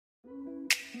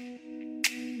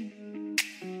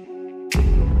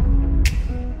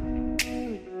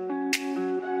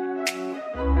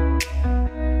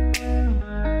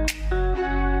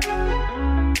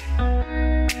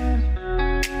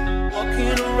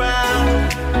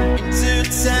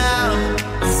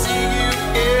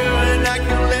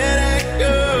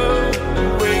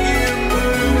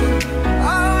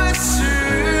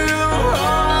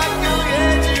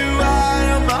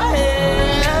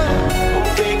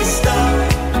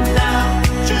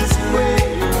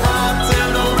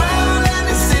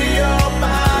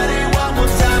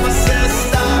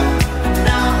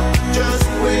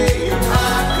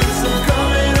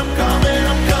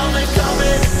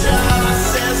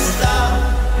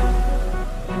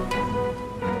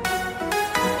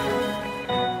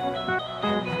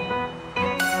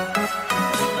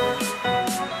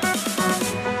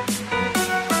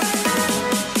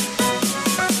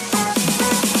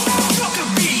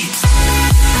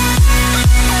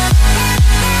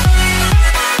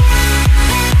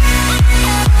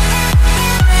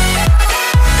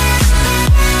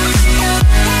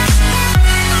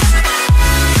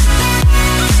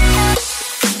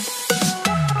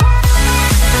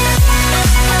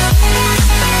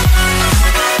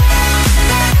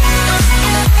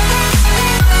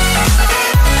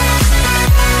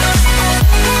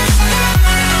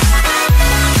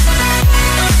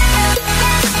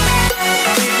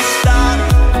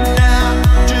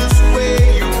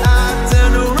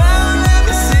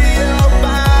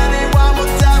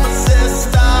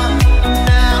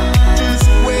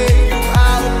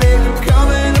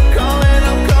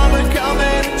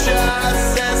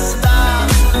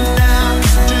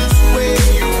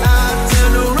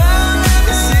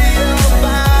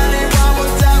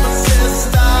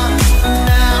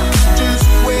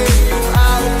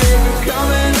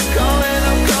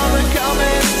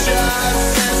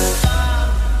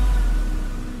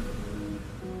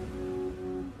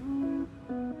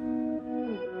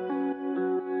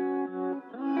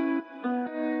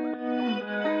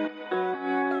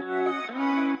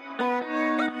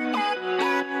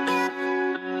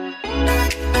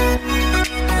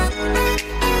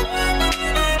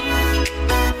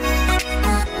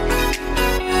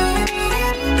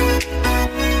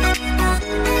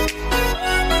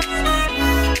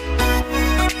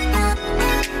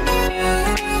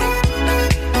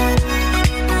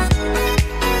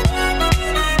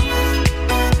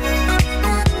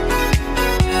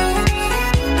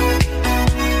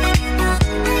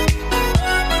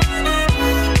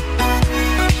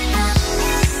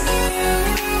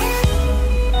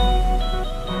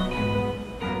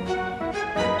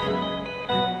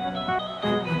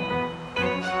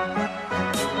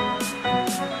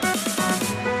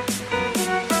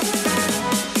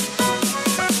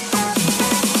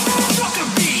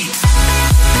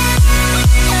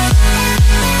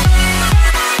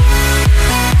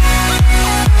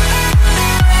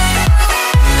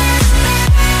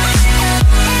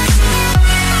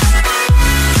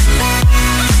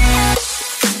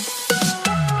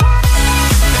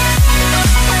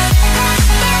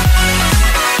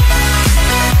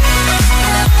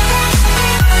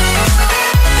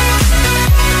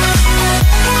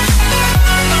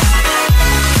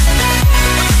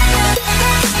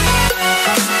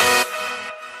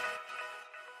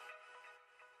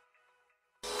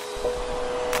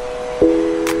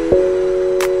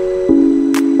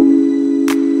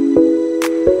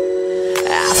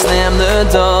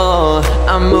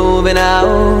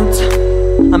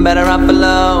I'm better off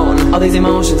alone. All these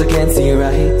emotions I can't see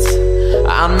right.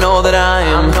 I know that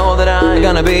I'm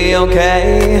gonna be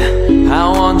okay. I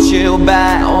want you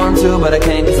back. I want to, but I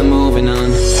can't cause I'm moving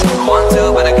on. Want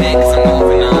to, but I can't cause I'm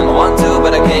moving on. Want to,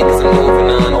 but I can't cause I'm moving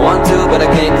on. Want to, but I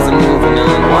can't cause I'm moving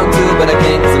on. Want to, but I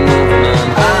can't cause I'm moving on.